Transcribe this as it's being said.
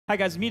Hi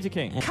guys, Music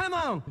King. Come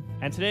on!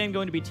 And today I'm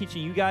going to be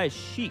teaching you guys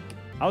Shiek.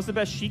 I was the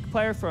best Shiek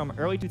player from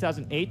early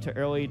 2008 to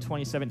early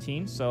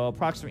 2017, so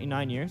approximately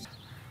 9 years.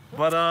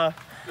 But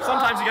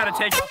sometimes you gotta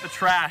take out the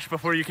trash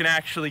before you can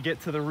actually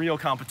get to the real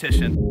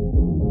competition.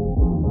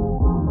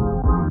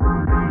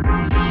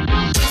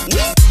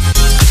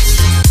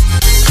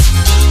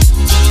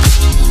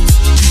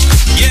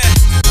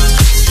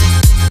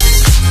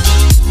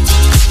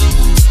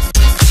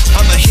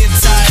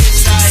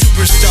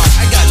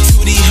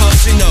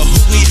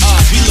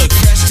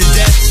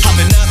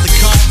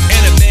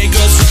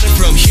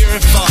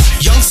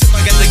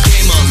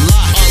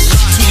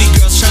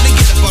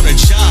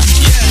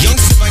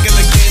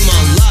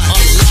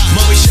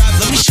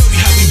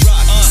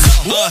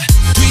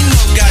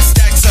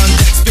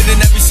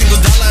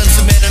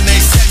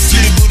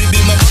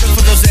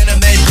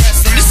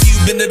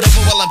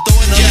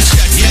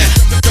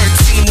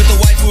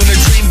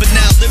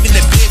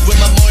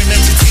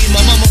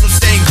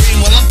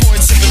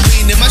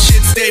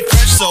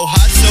 So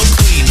hot, so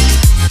clean.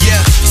 Yeah,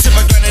 sip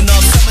I grinding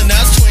all summer,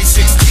 now it's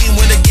 2016.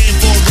 Win a game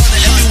for a runner.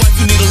 Every wife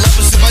who need a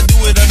lover, so if I do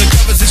it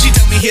undercovers, and she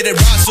tell me hit it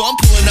raw, so I'm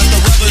pulling up the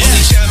rubbers.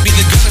 Only champ be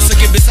the gunner,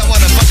 suck it, bitch, I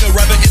wanna fuck her.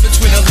 Rub it in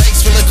between her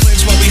legs, feel a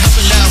clinch while we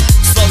hopping now.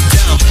 Slow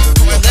down,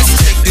 come on, let's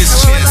take this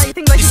chance.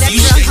 You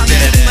shake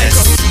that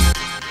ass.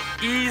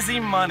 Easy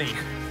money.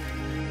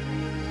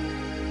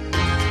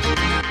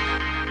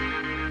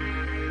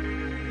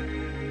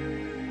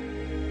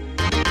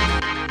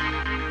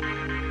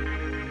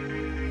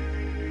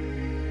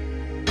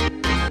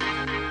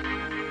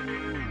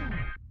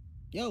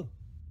 Yo,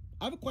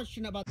 I have a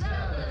question about. Can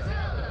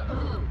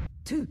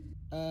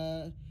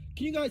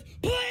you guys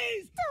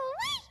please?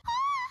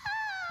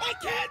 I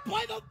can't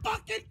play the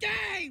fucking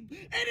game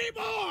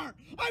anymore.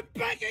 I'm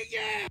begging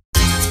you.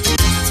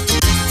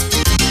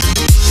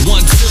 1,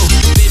 2,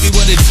 baby,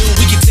 what it do?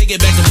 We can take it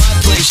back to my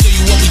place, show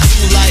you what we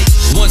do like.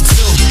 1,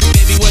 2,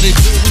 baby, what it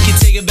do? We can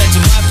take it back to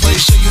my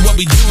place, show you what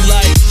we do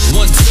like.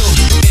 1, 2,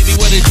 baby,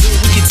 what it do?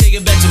 We can take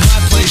it back to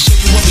my place, show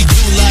you what we do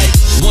like.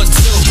 1,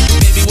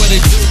 2, baby, what it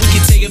do? We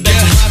can take it back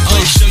to my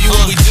place, show you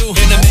what we do.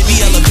 And then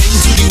maybe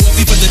elevating to the what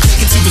we for the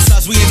taking.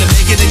 Superstars, we in the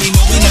making, and you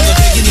know we never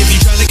faking. If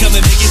you trying to come and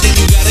make it, then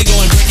you gotta go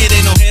and break it.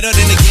 Ain't no header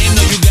in the game,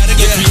 no, you gotta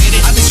go create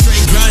it. I've been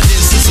straight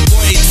grinding since a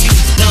boy 18.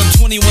 Now I'm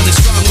 21 and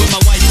strong with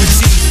my wife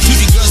routine.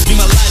 2D girls be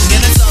my life,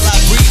 man, that's all I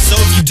breathe. So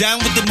if you down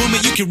with the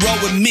movement, you can roll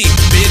with me,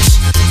 bitch.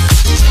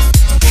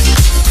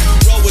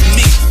 Roll with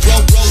me,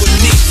 roll with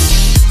me.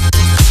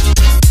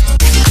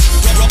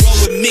 Roll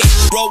with me,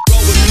 roll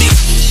with me.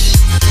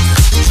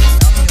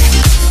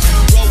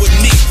 Roll with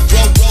me,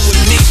 roll with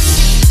me.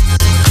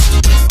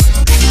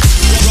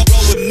 Roll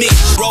with me,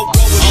 roll with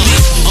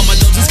me. All my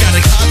dogs got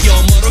a cop, yo,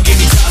 Moto gave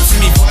me tops. See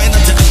me flying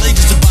up to LA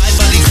just to buy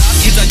body top.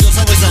 Kids, I girls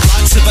always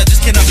unlocked, if I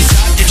just cannot be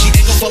stopped. If she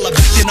ain't gon' fall back,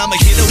 then I'ma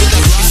hit her with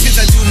that rock. Since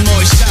I do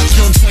more shop,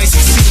 killing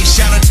 2016.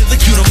 Shout out to the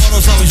cute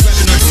Motos, always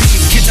repping our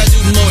team. Kids, I do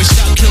more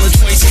shop, killing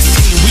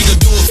 2016. We gon'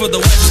 do it for the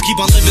wife, just keep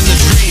on living the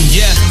dream,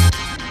 yeah.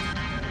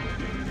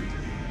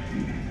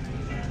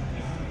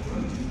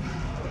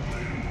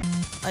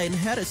 And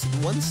Harris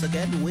once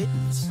again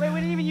wins. Wait,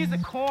 we didn't even use the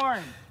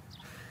corn.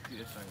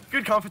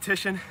 Good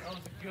competition.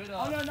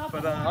 Oh, no, not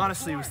But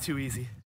honestly, it was too easy.